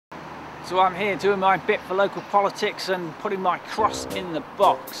So I'm here doing my bit for local politics and putting my cross in the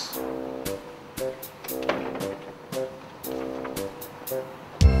box.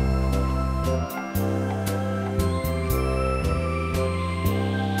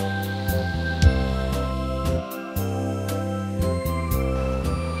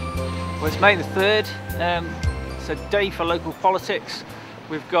 Well, it's May the 3rd, it's a day for local politics.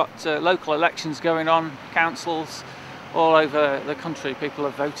 We've got local elections going on, councils all over the country, people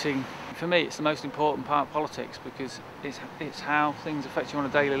are voting. For me, it's the most important part of politics because it's how things affect you on a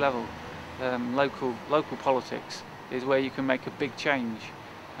daily level. Local politics is where you can make a big change.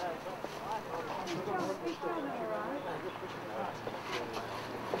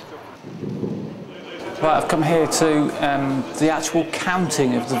 Right, I've come here to the actual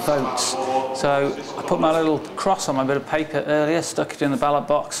counting of the votes. So I put my little cross on my bit of paper earlier, stuck it in the ballot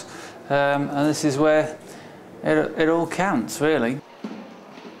box, and this is where it all counts, really.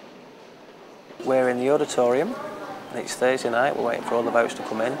 We're in the auditorium, and it's Thursday night, we're waiting for all the votes to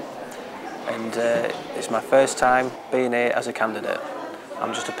come in, and it's my first time being here as a candidate.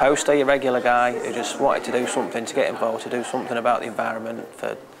 I'm just a poster, a regular guy who just wanted to do something, to get involved, to do something about the environment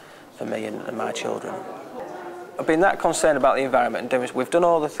for me and my children. I've been that concerned about the environment and doing this. We've done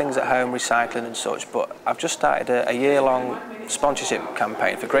all the things at home, recycling and such, but I've just started a year-long sponsorship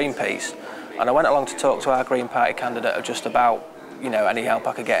campaign for Greenpeace, and I went along to talk to our Green Party candidate just about, any help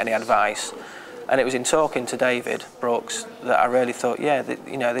I could get, any advice. And it was in talking to David Brooks that I really thought, yeah,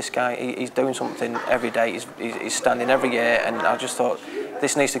 this guy, he's doing something every day, he's standing every year, and I just thought,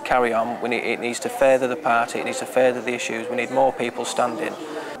 this needs to carry on, it needs to further the party, it needs to further the issues, we need more people standing.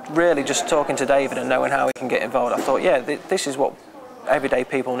 Really just talking to David and knowing how he can get involved, I thought, yeah, this is what everyday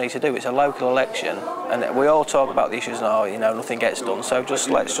people need to do. It's a local election, and we all talk about the issues and, nothing gets done, so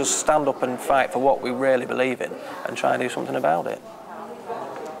let's just stand up and fight for what we really believe in and try and do something about it.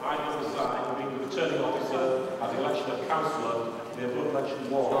 Returning officer at the election of councillor near Blood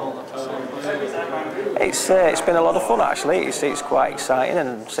Ward. It's been a lot of fun actually. It's quite exciting,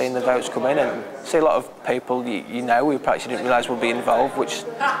 and seeing the votes come in and see a lot of people we perhaps didn't realise would be involved, which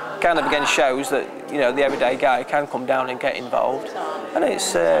kind of again shows that the everyday guy can come down and get involved. And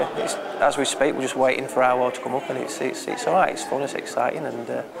it's as we speak, we're just waiting for our war to come up, and it's all right. It's fun, it's exciting, and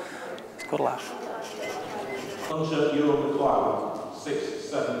it's a good laugh. Hunter Euro McLeod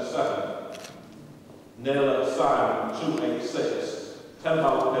 677. Naylor Simon 286, 10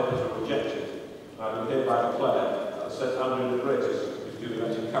 ballot papers were rejected. I do hereby declare that the said Andrew the Greatest is duly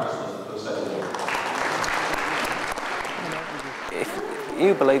elected councillor for the said ward. If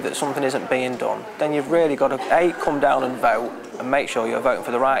you believe that something isn't being done, then you've really got to come down and vote and make sure you're voting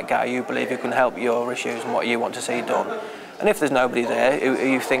for the right guy you believe who can help your issues and what you want to see done. And if there's nobody there who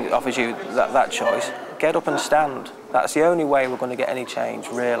you think offers you that choice, get up and stand. That's the only way we're going to get any change,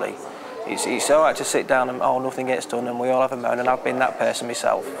 really. It's all right to sit down and, nothing gets done, and we all have a moan, and I've been that person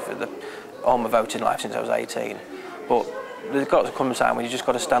myself for all my voting life since I was 18. But there's got to come a time when you just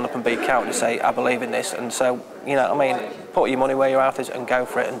got to stand up and be counted and say, I believe in this, and so, put your money where your mouth is and go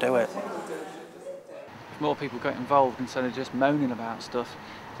for it and do it. If more people get involved instead of just moaning about stuff,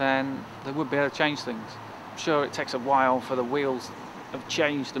 then they would be able to change things. I'm sure it takes a while for the wheels of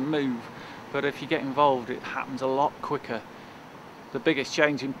change to move, but if you get involved, it happens a lot quicker. The biggest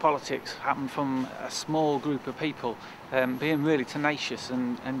change in politics happened from a small group of people being really tenacious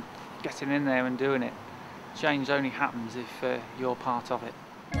and getting in there and doing it. Change only happens if you're part of it.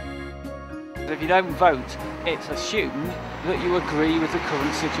 If you don't vote, it's assumed that you agree with the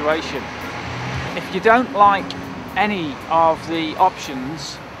current situation. If you don't like any of the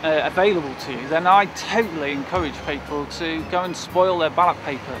options available to you, then I totally encourage people to go and spoil their ballot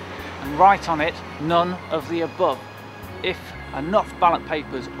paper and write on it, none of the above. If enough ballot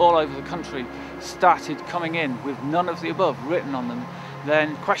papers all over the country started coming in with none of the above written on them,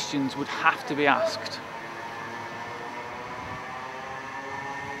 then questions would have to be asked.